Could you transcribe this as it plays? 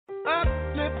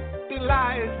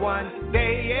lives one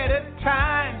day at a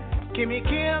time. Kimmy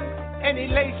Kim and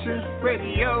Elations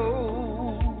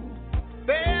Radio.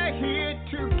 They're here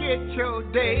to get your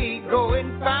day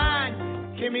going fine.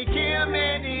 Kimmy Kim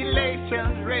and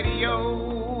Elations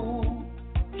Radio.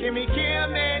 Kimmy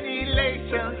Kim and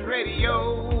Elations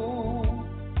Radio.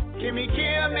 Kimmy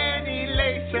Kim and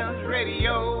Elations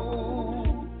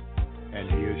Radio. And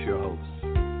here's your host,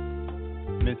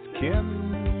 Miss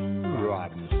Kim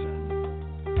Robinson.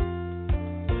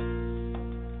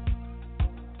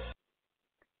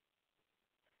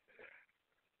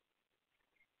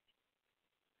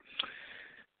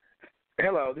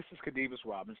 Hello, this is Khadevis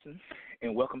Robinson,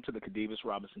 and welcome to the Khadevis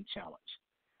Robinson Challenge.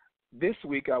 This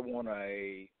week I want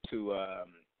to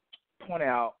point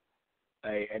out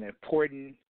an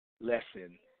important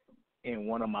lesson in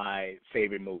one of my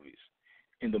favorite movies.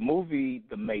 In the movie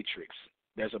The Matrix,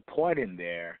 there's a part in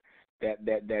there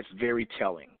that's very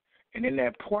telling. And in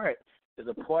that part, there's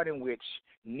a part in which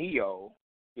Neo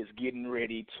is getting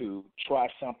ready to try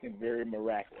something very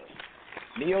miraculous.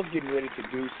 Neo's getting ready to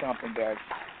do something that's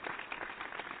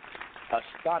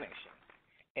astonishing,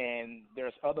 and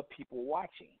there's other people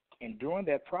watching. And during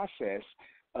that process,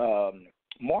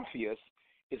 Morpheus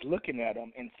is looking at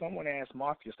him, and someone asks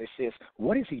Morpheus, they says,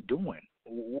 what is he doing?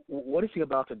 What is he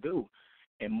about to do?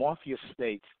 And Morpheus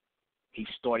states, he's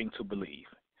starting to believe.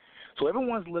 So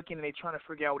everyone's looking, and they're trying to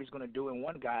figure out what he's going to do, and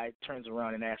one guy turns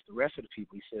around and asks the rest of the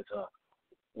people, he says,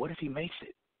 what if he makes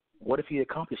it? What if he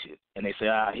accomplishes it? And they say,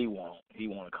 he won't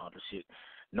accomplish it.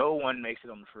 No one makes it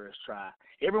on the first try.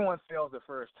 Everyone fails the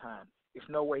first time. There's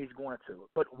no way he's going to.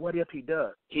 But what if he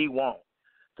does? He won't.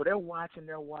 So they're watching,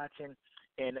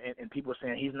 and people are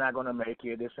saying he's not going to make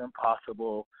it. It's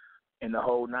impossible, and the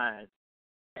whole nine.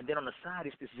 And then on the side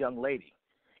is this young lady,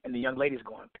 and the young lady's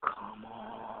going, come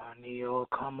on, Neo,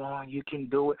 come on, you can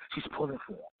do it. She's pulling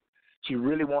for him. She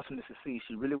really wants him to succeed.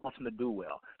 She really wants him to do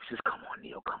well. She says, come on,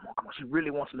 Neo, come on. She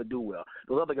really wants him to do well.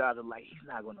 Those other guys are like, he's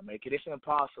not going to make it. It's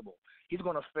impossible. He's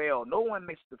going to fail. No one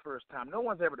makes it the first time. No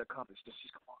one's ever accomplished this.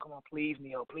 She's, come on, please,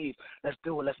 Neo, please. Let's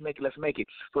do it. Let's make it.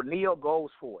 So Neo goes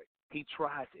for it. He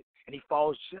tries it, and he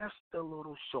falls just a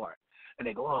little short. And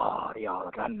they go,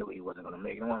 y'all, I knew he wasn't going to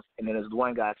make it. And then there's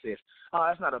one guy says,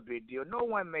 that's not a big deal. No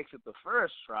one makes it the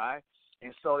first try.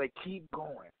 And so they keep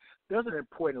going. There's an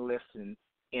important lesson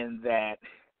in that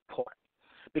part,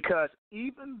 because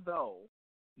even though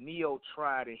Neo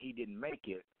tried and he didn't make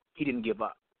it, he didn't give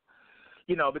up.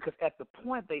 Because at the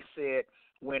point they said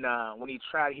when he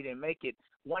tried, he didn't make it.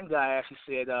 One guy actually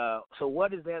said, "So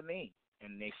what does that mean?"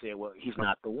 And they said, "Well, he's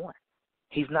not the one.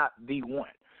 He's not the one."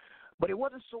 But it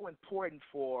wasn't so important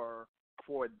for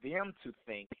them to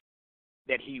think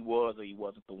that he was or he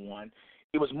wasn't the one.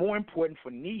 It was more important for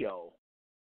Neo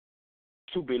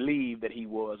to believe that he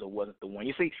was or wasn't the one.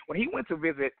 You see, when he went to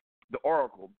visit the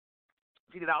Oracle,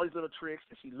 she did all these little tricks,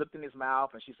 and she looked in his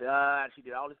mouth, and she said, she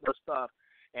did all this little stuff,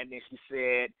 and then she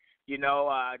said,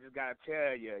 I just got to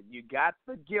tell you, you got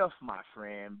the gift, my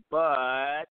friend,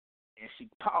 but, and she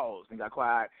paused and got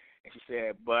quiet, and she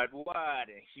said, but what?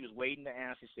 And she was waiting to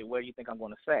answer. She said, what do you think I'm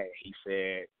going to say? He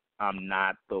said, I'm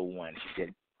not the one. She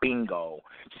said, bingo.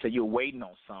 She said, you're waiting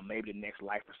on something, maybe the next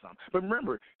life or something. But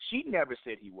remember, she never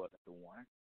said he wasn't the one.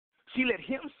 She let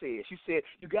him say it. She said,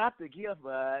 you got the gift,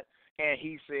 bud. And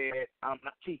he said, I'm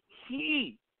not. See,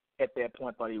 he, at that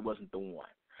point, thought he wasn't the one.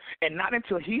 And not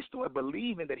until he started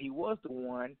believing that he was the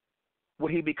one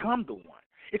would he become the one.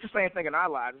 It's the same thing in our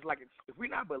lives. It's like if we're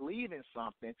not believing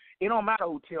something, it don't matter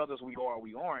who tells us we are or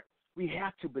we aren't. We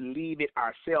have to believe it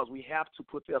ourselves. We have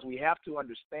to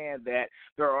understand that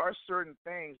there are certain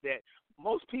things that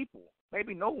most people,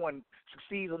 maybe no one,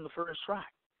 succeeds on the first try.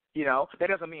 That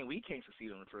doesn't mean we can't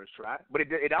succeed on the first try, but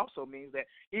it also means that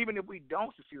even if we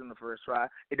don't succeed on the first try,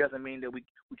 it doesn't mean that we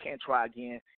can't try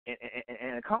again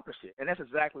and accomplish it. And that's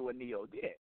exactly what Neo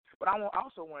did. But I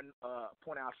also want to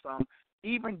point out some.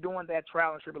 Even during that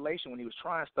trial and tribulation, when he was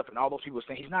trying stuff and all those people were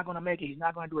saying, he's not going to make it, he's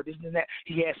not going to do it, this and that,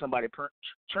 he had somebody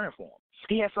cheering for him.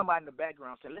 He had somebody in the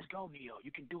background saying, let's go, Neo,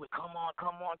 you can do it, come on.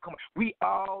 We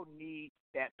all need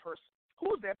that person.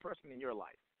 Who is that person in your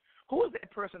life? Who is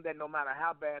that person that no matter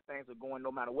how bad things are going,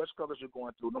 no matter what struggles you're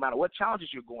going through, no matter what challenges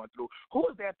you're going through, who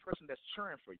is that person that's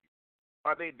cheering for you?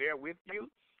 Are they there with you?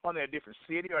 Are they in a different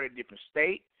city? Are they in a different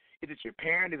state? Is it your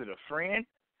parent? Is it a friend?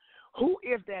 Who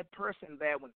is that person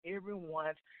that when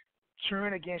everyone's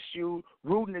cheering against you,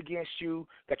 rooting against you,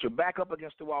 got your back up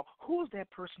against the wall, who is that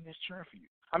person that's cheering for you?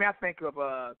 I mean, I think of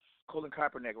Colin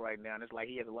Kaepernick right now, and it's like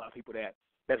he has a lot of people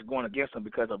that's going against him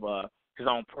because of his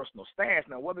own personal stance.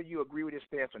 Now, whether you agree with his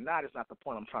stance or not is not the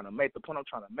point I'm trying to make. The point I'm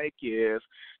trying to make is,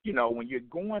 when you're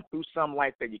going through something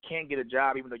like that, you can't get a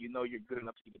job even though you know you're good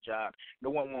enough to get a job. No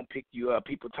one won't pick you up.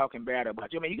 People talking bad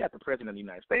about you. I mean, you got the president of the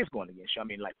United States going against you. I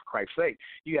mean, like, for Christ's sake,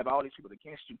 you have all these people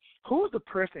against you. Who's the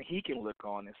person he can look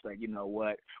on and say, you know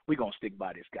what, we're going to stick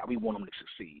by this guy. We want him to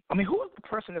succeed. I mean, who is the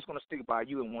person that's going to stick by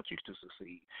you and want you to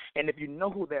succeed? And if you know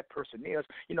who that person is,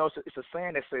 it's a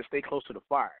saying that says stay close to the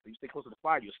fire. If you stay close to the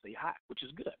fire, you'll stay hot, which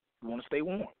is good. You want to stay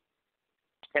warm.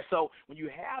 And so when you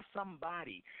have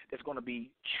somebody that's going to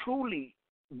be truly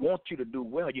want you to do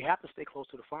well, you have to stay close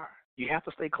to the fire. You have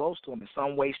to stay close to them in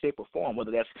some way, shape, or form,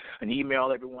 whether that's an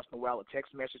email every once in a while, a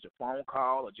text message, a phone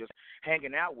call, or just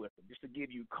hanging out with them, just to give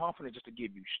you confidence, just to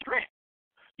give you strength,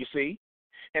 you see?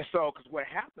 And so, because what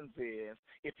happens is,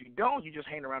 if you don't, you just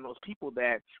hang around those people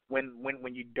that when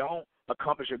you don't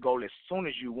accomplish your goal as soon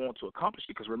as you want to accomplish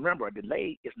it, because remember, a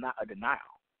delay is not a denial.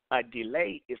 A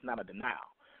delay is not a denial.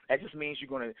 That just means you're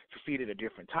going to succeed at a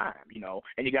different time,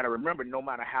 And you got to remember, no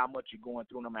matter how much you're going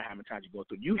through, no matter how many times you go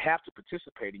through, you have to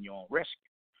participate in your own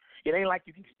rescue. It ain't like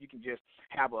you can just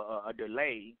have a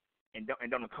delay and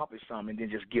don't accomplish something and then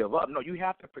just give up. No, you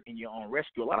have to put in your own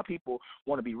rescue. A lot of people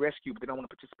want to be rescued, but they don't want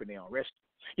to participate in their own rescue.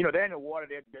 They're in the water,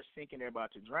 they're sinking, they're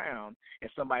about to drown, and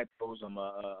somebody throws them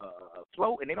a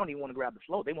float, and they don't even want to grab the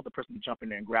float. They want the person to jump in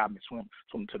there and grab them and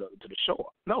swim to the shore.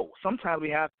 No, sometimes we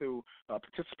have to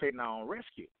participate in our own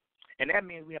rescue. And that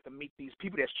means we have to meet these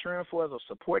people that's cheering for us or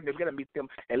supporting us. We've got to meet them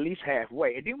at least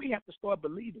halfway. And then we have to start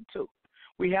believing, too.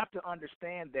 We have to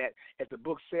understand that, as the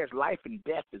book says, life and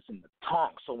death is in the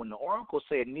tongue. So when the oracle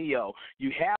said, Neo,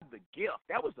 you have the gift,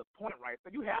 that was the point right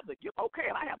there. You have the gift. Okay,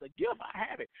 I have the gift. I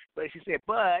have it. But she said,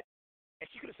 and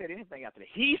she could have said anything after that.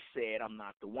 He said, I'm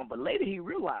not the one. But later he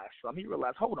realized something. He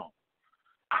realized, hold on.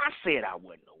 I said I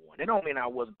wasn't the one. That don't mean I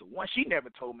wasn't the one. She never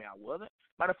told me I wasn't.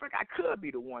 Matter of fact, I could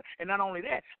be the one. And not only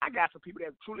that, I got some people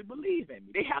that truly believe in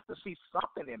me. They have to see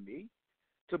something in me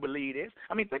to believe this.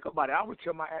 I mean, think about it. I would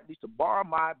tell my athletes to borrow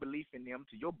my belief in them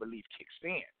till your belief kicks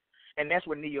in. And that's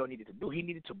what Neo needed to do. He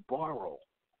needed to borrow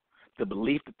the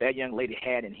belief that young lady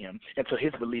had in him until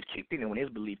his belief kicked in. And when his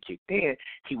belief kicked in,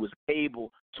 he was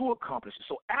able to accomplish it.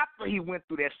 So after he went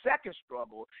through that second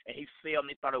struggle and he failed and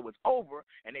he thought it was over,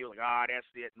 and they were like, that's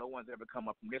it. No one's ever come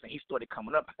up from this. And he started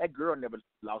coming up. That girl never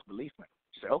lost belief in him.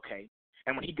 She said, okay.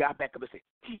 And when he got back up and said,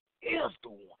 he is the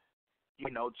one.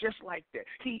 Just like that.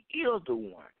 He is the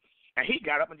one. And he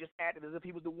got up and just acted as if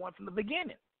he was the one from the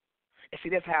beginning. And see,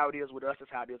 that's how it is with us.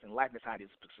 That's how it is in life. That's how it is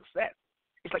with success.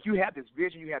 It's like you have this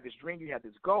vision, you have this dream, you have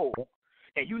this goal,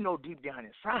 and you know deep down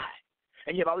inside.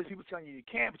 And you have all these people telling you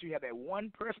can't, but you have that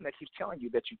one person that keeps telling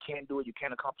you that you can do it, you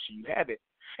can accomplish it, you have it.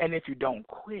 And if you don't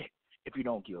quit, if you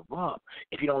don't give up,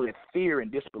 if you don't let fear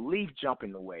and disbelief jump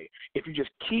in the way, if you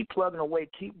just keep plugging away,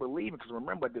 keep believing, because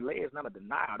remember, delay is not a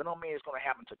denial. That don't mean it's going to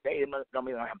happen today. It don't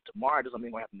mean it's going to happen tomorrow. It doesn't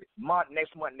mean it's going to happen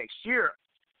next month, next year.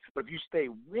 But if you stay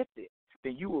with it,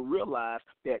 then you will realize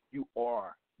that you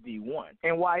are the one.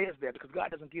 And why is that? Because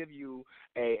God doesn't give you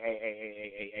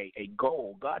a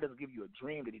goal. God doesn't give you a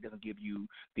dream that he doesn't give you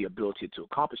the ability to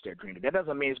accomplish that dream. That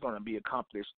doesn't mean it's going to be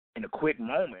accomplished in a quick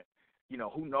moment.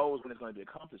 Who knows when it's going to be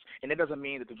accomplished. And that doesn't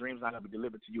mean that the dream's not going to be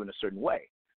delivered to you in a certain way.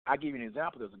 I'll give you an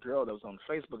example. There was a girl that was on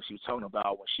Facebook. She was talking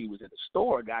about when she was at the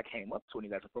store, a guy came up to her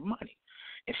and he asked her for money.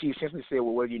 And she essentially said,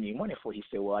 well, what do you need money for? He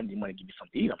said, well, I need money to give me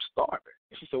something to eat. I'm starving.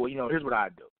 And she said, well, here's what I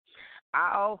do.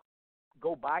 I'll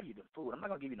go buy you the food. I'm not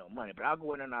going to give you no money, but I'll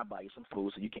go in there and I'll buy you some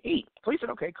food so you can eat. So he said,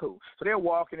 okay, cool. So they're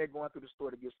walking, they're going through the store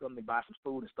to get something, to buy some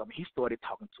food and stuff. And he started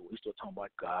talking to her. He started talking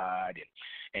about God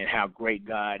and how great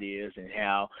God is and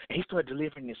he started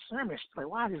delivering this sermon. She's like,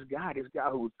 why this guy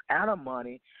who's out of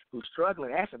money, who's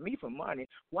struggling, asking me for money,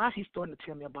 why is he starting to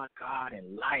tell me about God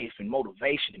and life and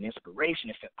motivation and inspiration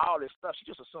and all this stuff? She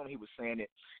just assumed he was saying it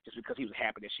just because he was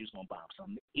happy that she was going to buy him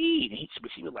something to eat.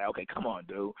 But she was like, okay, come on,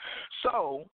 dude.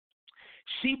 So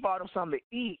she bought him something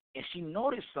to eat, and she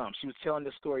noticed something. She was telling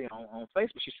this story on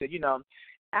Facebook. She said,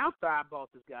 after I bought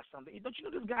this guy something to eat, don't you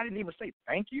know this guy didn't even say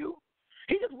thank you?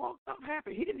 He just walked up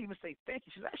happy. He didn't even say thank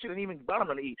you. She said, I shouldn't even bought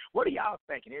him to eat. What are y'all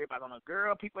thinking? Everybody's on a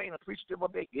girl. People ain't appreciative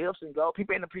of their gifts and go.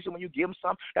 People ain't appreciative when you give them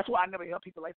something. That's why I never help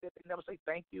people like that. They never say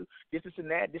thank you. This and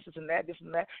that, this and that, this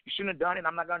and that. You shouldn't have done it.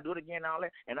 I'm not going to do it again and all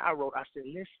that. And I said,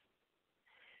 listen.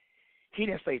 He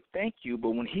didn't say thank you, but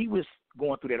when he was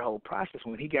going through that whole process,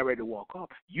 when he got ready to walk off,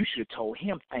 you should have told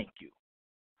him thank you.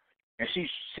 And she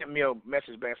sent me a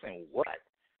message back saying, what?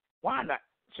 Why not?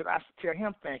 Should I tell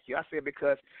him thank you? I said,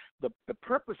 because the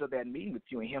purpose of that meeting with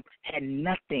you and him had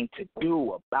nothing to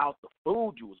do about the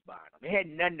food you was buying him. It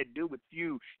had nothing to do with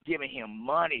you giving him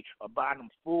money or buying him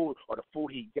food or the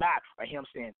food he got or him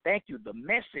saying thank you. The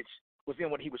message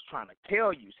within what he was trying to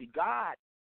tell you. See, God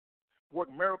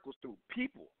worked miracles through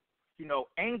people. You know,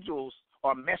 angels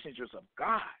are messengers of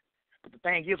God. But the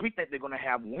thing is, we think they're going to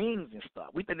have wings and stuff.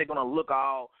 We think they're going to look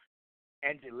all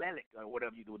angelic or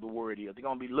whatever the word is. They're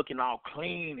going to be looking all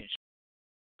clean and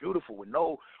beautiful with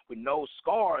no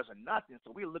scars or nothing.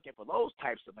 So we're looking for those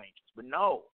types of angels. But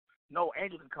no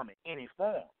angel can come in any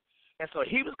form. And so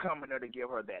he was coming there to give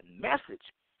her that message,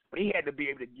 but he had to be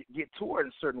able to get to her in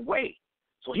a certain way.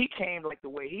 So he came like the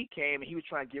way he came, and he was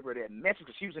trying to give her that message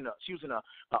because she was in a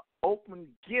open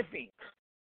giving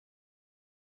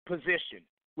position,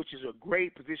 which is a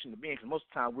great position to be in because most of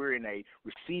the time we're in a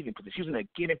receiving position. She was in a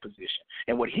giving position.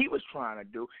 And what he was trying to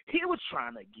do, he was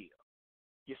trying to give.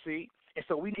 You see? And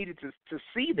so we needed to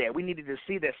see that. We needed to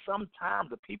see that sometimes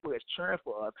the people that's cheering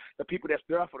for us, the people that's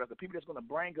there for us, the people that's going to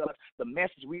bring us the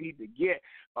message we need to get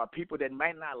are people that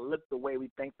might not look the way we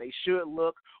think they should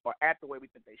look or act the way we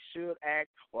think they should act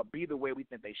or be the way we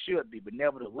think they should be. But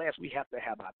nevertheless, we have to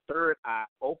have our third eye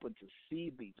open to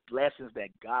see these blessings that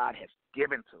God has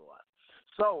given to us.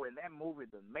 So in that movie,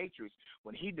 The Matrix,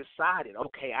 when he decided,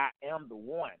 okay, I am the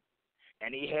one,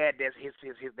 and he had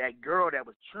that girl that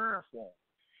was cheering for him,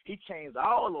 he changed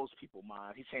all those people's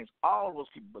minds. He changed all those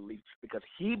people's beliefs because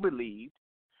he believed,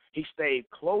 he stayed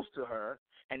close to her,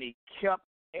 and he kept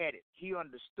at it. He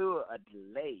understood a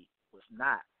delay was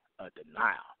not a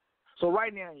denial. So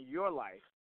right now in your life,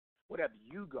 what have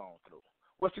you gone through?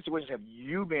 What situations have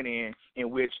you been in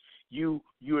which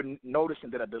you're noticing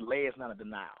that a delay is not a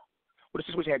denial? What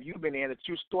situation have you been in that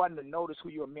you're starting to notice who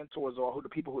your mentors are, who the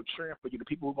people who are cheering for you, the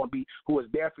people who are going to be, who is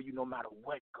there for you no matter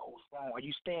what goes wrong? Are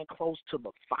you staying close to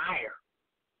the fire?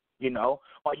 You know?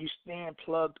 Are you staying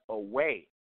plugged away?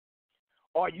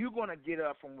 Are you going to get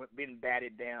up from being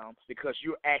batted down because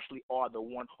you actually are the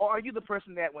one? Or are you the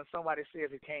person that when somebody says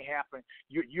it can't happen,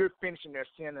 you're finishing their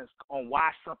sentence on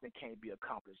why something can't be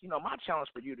accomplished? You know, my challenge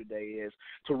for you today is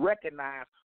to recognize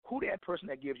who that person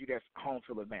that gives you that home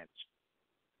field advantage.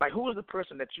 Like, who is the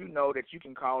person that you know that you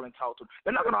can call and talk to?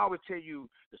 They're not going to always tell you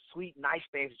the sweet, nice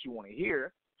things that you want to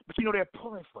hear, but you know they're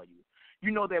pulling for you. You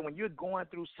know that when you're going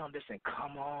through something, they're saying,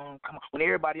 come on. When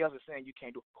everybody else is saying you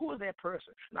can't do it, who is that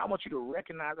person? And I want you to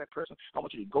recognize that person. I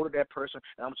want you to go to that person,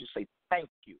 and I want you to say thank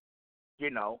you, you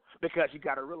know, because you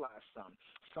got to realize something.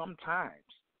 Sometimes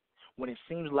when it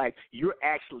seems like you're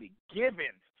actually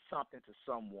giving something to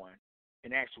someone,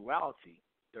 in actuality,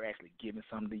 they're actually giving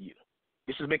something to you.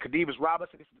 This has been Khadevis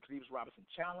Robinson. This is the Khadevis Robinson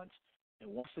Challenge.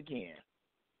 And once again,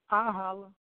 I'll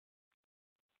holla.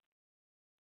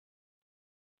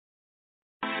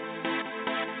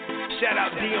 Shout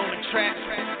out D on the track,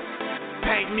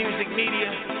 Paint Music Media.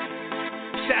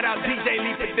 Shout out DJ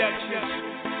Lee Productions,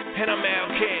 and I'm Al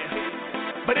Ken.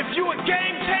 But if you a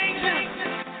game changer,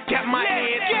 got my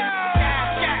head,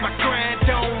 my grind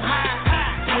don't hide.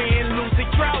 Win, lose,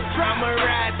 and drought, I'ma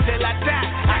ride till I die.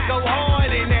 I go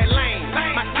hard in that lane.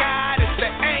 My God is the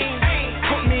aim.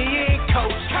 Put me in,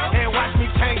 coach, and watch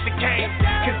me change the game.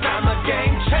 Cause I'm a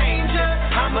game changer.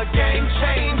 I'm a game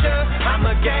changer. I'm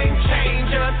a game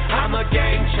changer. I'm a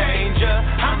game changer.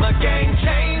 I'm a game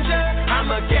changer.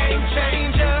 I'm a game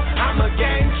changer. I'm a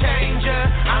game changer.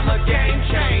 I'm a game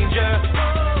changer.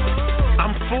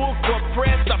 I'm full court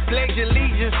press. I pledge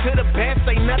allegiance to the best.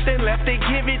 Ain't nothing left to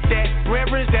give it that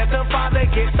reverence that the Father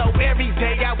gets. So every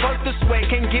day I work the sweat,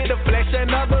 can get a flesh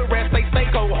another rest. They say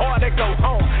go hard or go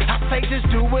home. I say just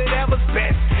do whatever's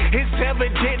best. It's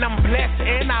evident I'm blessed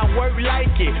and I work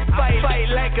like it.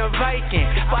 Fight like a Viking.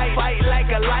 Fight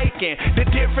like a lichen. The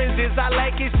difference is I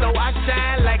like it, so I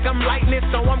shine like I'm lightning.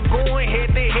 So I'm going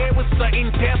head to head with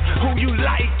certain depth. Who you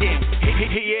liking?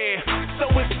 Yeah. So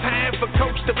it's time for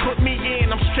coach to put me in.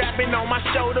 I'm strapping on my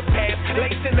shoulder pads,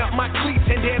 lacing up my cleats,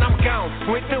 and then I'm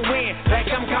gone with the wind.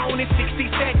 Like I'm gone in 60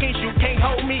 seconds. You can't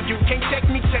hold me, you can't check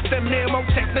me. Check the memo,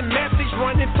 check the message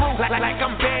running through. Like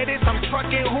I'm bad as I'm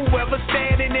trucking whoever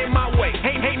standing in my way.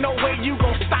 Ain't no way you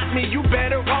gon' stop me. You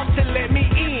better off to let me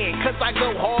in. Cause I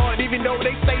go hard, even though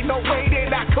they say no way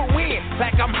that I could win.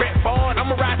 Like I'm Brett Ford,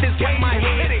 I'ma ride this game. My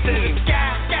head to the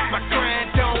sky, my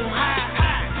grind don't hide.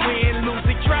 Win, lose,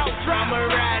 and drought, I'ma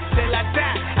ride till I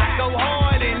die. I go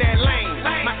hard in that lane.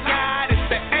 My God is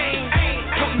the aim.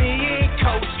 Put me in,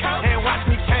 coach, and watch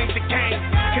me change the game.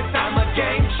 Cause I'm a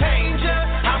game changer.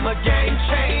 I'm a game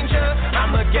changer.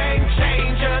 I'm a game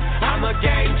changer. I'm a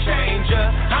game changer.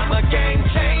 I'm a game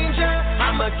changer.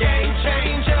 I'm a game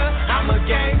changer. I'm a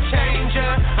game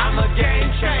changer. I'm a game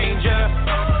changer.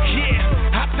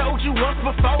 Yeah, I told you once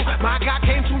before, my God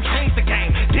came to change the game.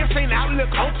 Different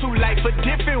outlook on to life, a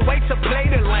different way to play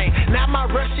the lane. Now my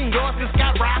rushing yours is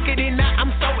skyrocketing, now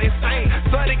I'm so insane.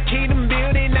 For the kingdom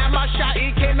building, now my shot,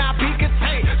 it cannot be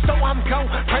contained. So I'm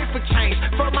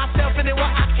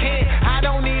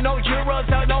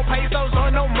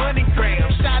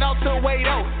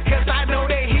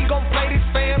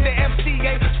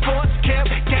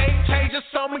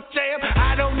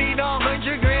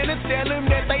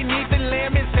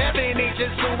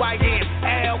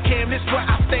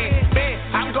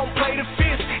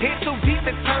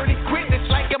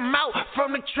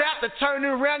one trap to turn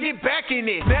around, get back in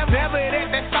it. Never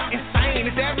that's fucking insane.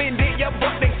 It's evident your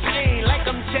book they chain. Like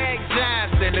I'm Jack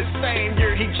Johnson, the same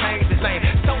year he changed his name.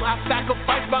 So I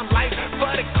sacrificed my life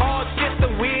for the cause just to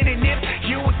win. And if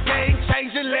you a game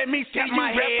changer, let me see you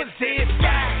represent.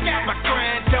 My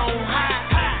grind don't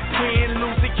hide. Win,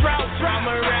 lose, or draw.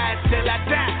 I'ma ride till I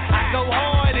die. I go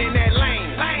hard in that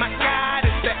lane. My God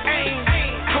is the aim.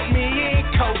 Put me in,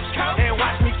 coach, and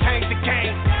watch me change the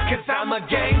game. Cause I'm a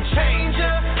game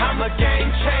changer. I'm a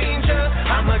game changer.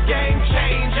 I'm a game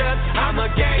changer. I'm a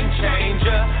game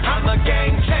changer. I'm a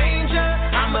game changer.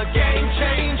 I'm a game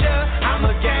changer. I'm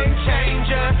a game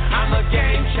changer. I'm a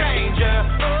game changer.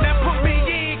 Now put me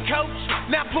in, coach.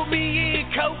 Now put me in,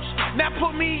 coach. Now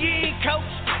put me in, coach.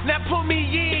 Now put me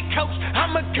in, coach.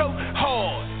 I'ma go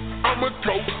hard. I'ma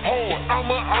go hard.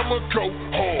 I'ma go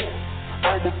hard.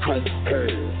 I'ma go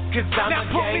hard. Cause I'm a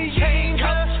game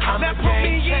changer. I'm a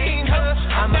game changer.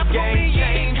 I'm a game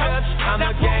changer. I'm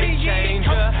a game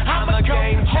changer. I'm a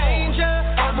game changer.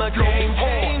 I'm a game changer.